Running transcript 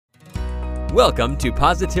Welcome to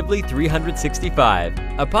Positively 365,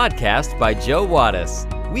 a podcast by Joe Wattis.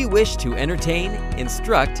 We wish to entertain,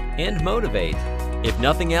 instruct, and motivate. If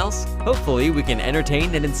nothing else, hopefully we can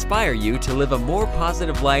entertain and inspire you to live a more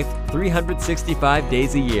positive life 365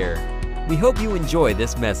 days a year. We hope you enjoy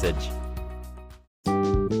this message.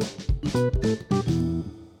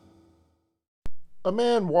 A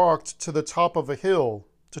man walked to the top of a hill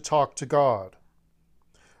to talk to God.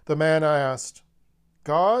 The man asked,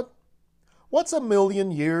 "God, what's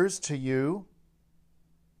 1,000,000 years to you?"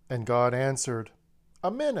 And God answered,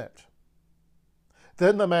 "A minute."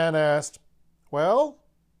 Then the man asked, "Well,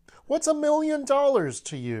 what's $1,000,000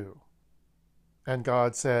 to you?" And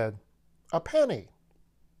God said, "A penny."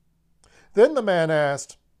 Then the man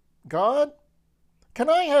asked, "God, can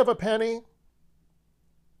I have a penny?"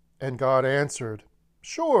 And God answered,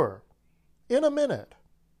 "Sure, in a minute."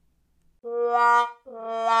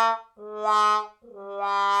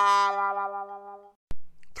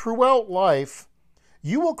 Throughout life,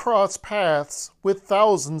 you will cross paths with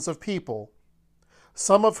thousands of people,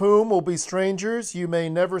 some of whom will be strangers you may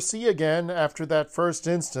never see again after that first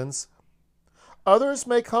instance. Others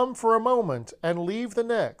may come for a moment and leave the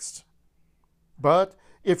next. But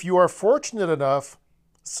if you are fortunate enough,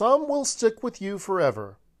 some will stick with you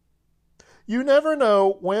forever. You never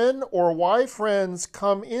know when or why friends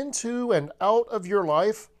come into and out of your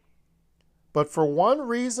life, but for one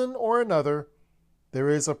reason or another, there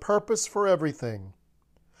is a purpose for everything.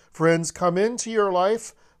 Friends come into your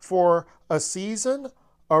life for a season,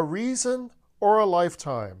 a reason, or a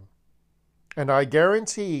lifetime. And I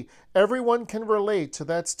guarantee everyone can relate to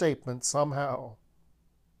that statement somehow.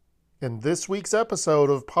 In this week's episode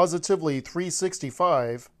of Positively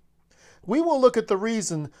 365, we will look at the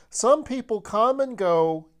reason some people come and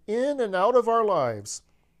go in and out of our lives.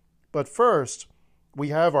 But first, we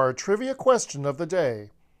have our trivia question of the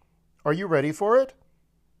day. Are you ready for it?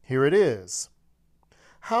 Here it is.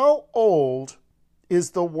 How old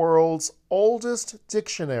is the world's oldest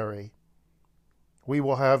dictionary? We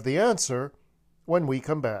will have the answer when we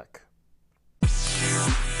come back.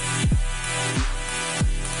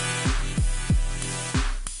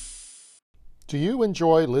 Do you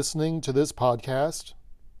enjoy listening to this podcast?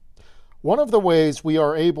 One of the ways we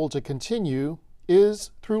are able to continue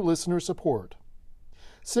is through listener support.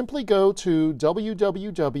 Simply go to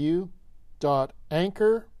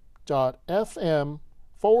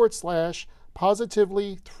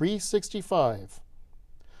www.anchor.fm/positively365.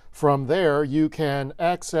 From there, you can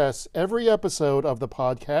access every episode of the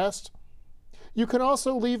podcast. You can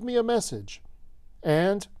also leave me a message.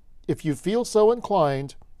 And if you feel so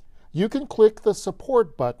inclined, you can click the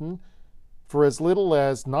support button. For as little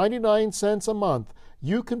as 99 cents a month,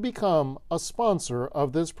 you can become a sponsor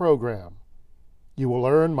of this program. You will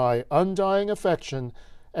earn my undying affection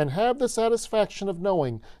and have the satisfaction of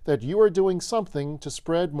knowing that you are doing something to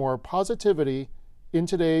spread more positivity in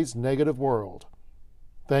today's negative world.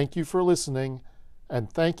 Thank you for listening, and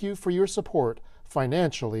thank you for your support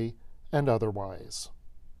financially and otherwise.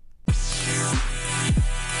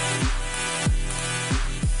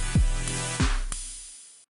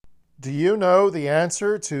 Do you know the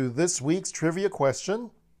answer to this week's trivia question?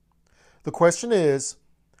 The question is,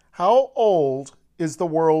 how old is the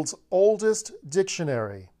world's oldest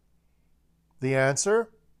dictionary? The answer?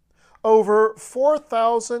 Over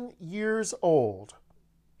 4,000 years old.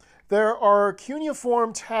 There are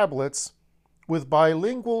cuneiform tablets with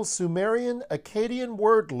bilingual Sumerian Akkadian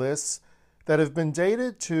word lists that have been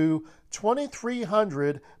dated to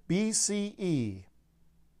 2300 BCE.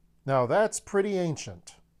 Now that's pretty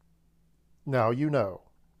ancient. Now you know.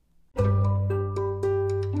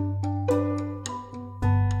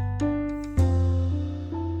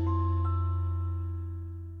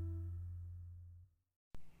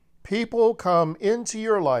 People come into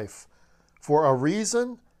your life for a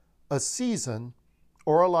reason, a season,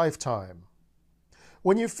 or a lifetime.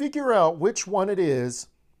 When you figure out which one it is,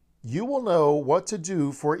 you will know what to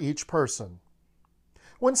do for each person.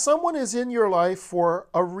 When someone is in your life for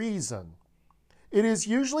a reason, it is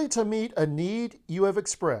usually to meet a need you have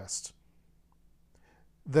expressed.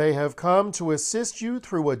 They have come to assist you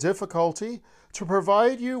through a difficulty, to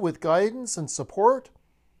provide you with guidance and support,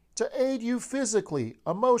 to aid you physically,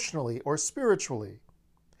 emotionally, or spiritually.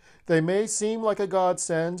 They may seem like a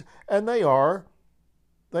godsend, and they are.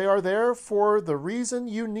 They are there for the reason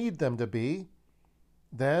you need them to be.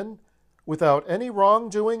 Then, without any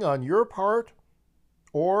wrongdoing on your part,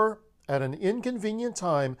 or at an inconvenient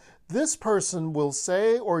time, this person will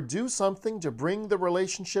say or do something to bring the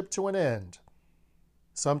relationship to an end.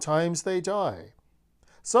 Sometimes they die.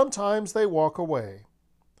 Sometimes they walk away.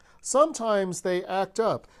 Sometimes they act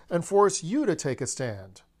up and force you to take a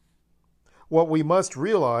stand. What we must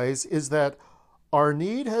realize is that our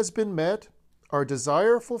need has been met, our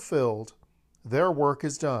desire fulfilled, their work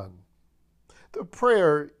is done. The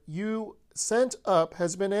prayer you sent up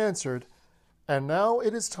has been answered, and now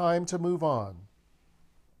it is time to move on.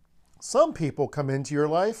 Some people come into your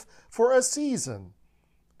life for a season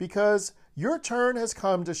because your turn has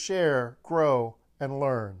come to share, grow, and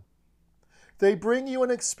learn. They bring you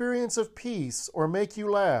an experience of peace or make you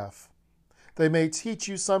laugh. They may teach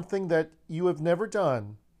you something that you have never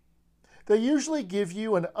done. They usually give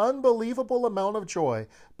you an unbelievable amount of joy.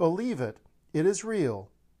 Believe it, it is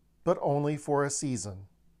real, but only for a season.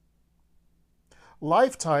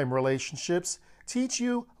 Lifetime relationships teach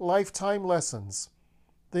you lifetime lessons,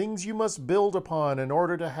 things you must build upon in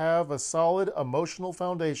order to have a solid emotional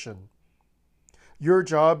foundation. Your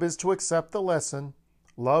job is to accept the lesson,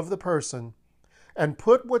 love the person, and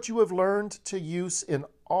put what you have learned to use in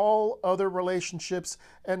all other relationships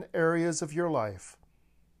and areas of your life.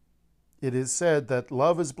 It is said that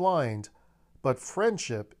love is blind, but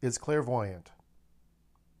friendship is clairvoyant.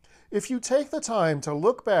 If you take the time to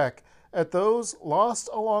look back at those lost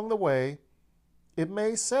along the way, it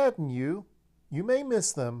may sadden you, you may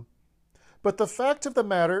miss them, but the fact of the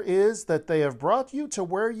matter is that they have brought you to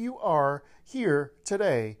where you are here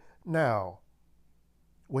today, now.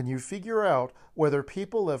 When you figure out whether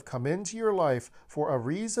people have come into your life for a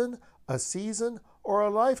reason, a season, or a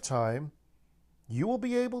lifetime, you will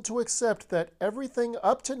be able to accept that everything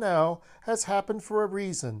up to now has happened for a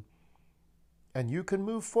reason, and you can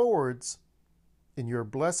move forwards in your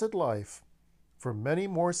blessed life for many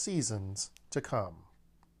more seasons to come.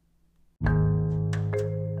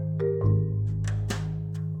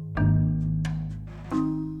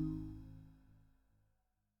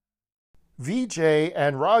 Vijay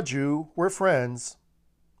and Raju were friends.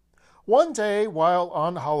 One day, while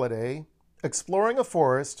on holiday, exploring a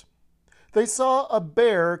forest, they saw a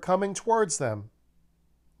bear coming towards them.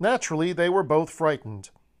 Naturally, they were both frightened.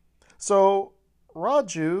 So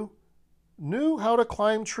Raju knew how to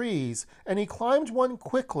climb trees, and he climbed one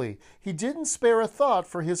quickly. He didn't spare a thought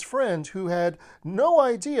for his friend who had no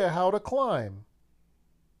idea how to climb.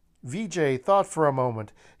 Vijay thought for a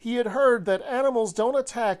moment. He had heard that animals don't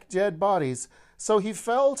attack dead bodies, so he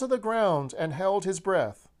fell to the ground and held his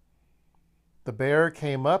breath. The bear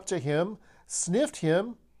came up to him, sniffed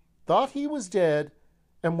him, thought he was dead,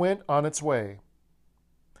 and went on its way.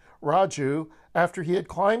 Raju, after he had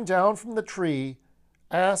climbed down from the tree,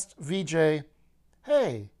 asked Vijay,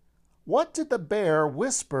 "Hey, what did the bear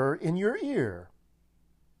whisper in your ear?"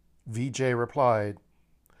 Vijay replied,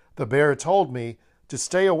 "The bear told me to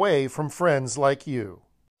stay away from friends like you."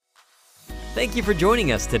 Thank you for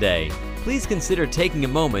joining us today. Please consider taking a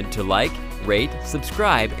moment to like, rate,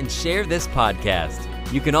 subscribe, and share this podcast.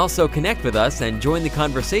 You can also connect with us and join the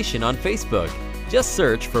conversation on Facebook. Just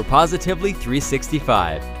search for Positively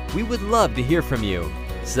 365. We would love to hear from you.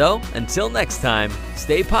 So, until next time,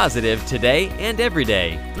 stay positive today and every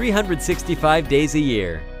day, 365 days a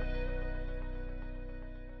year.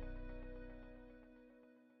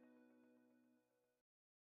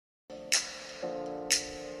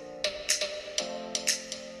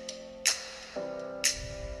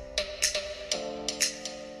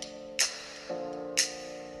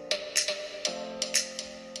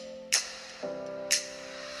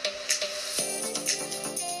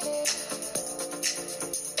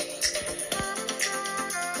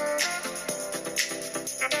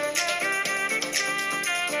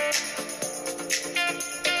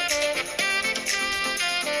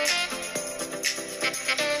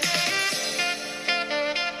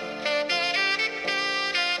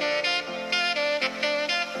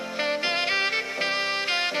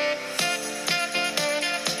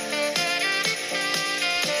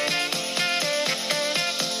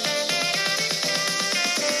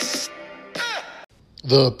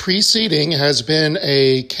 The preceding has been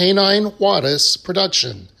a Canine Wattis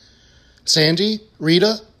production. Sandy,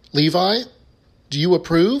 Rita, Levi, do you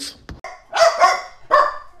approve?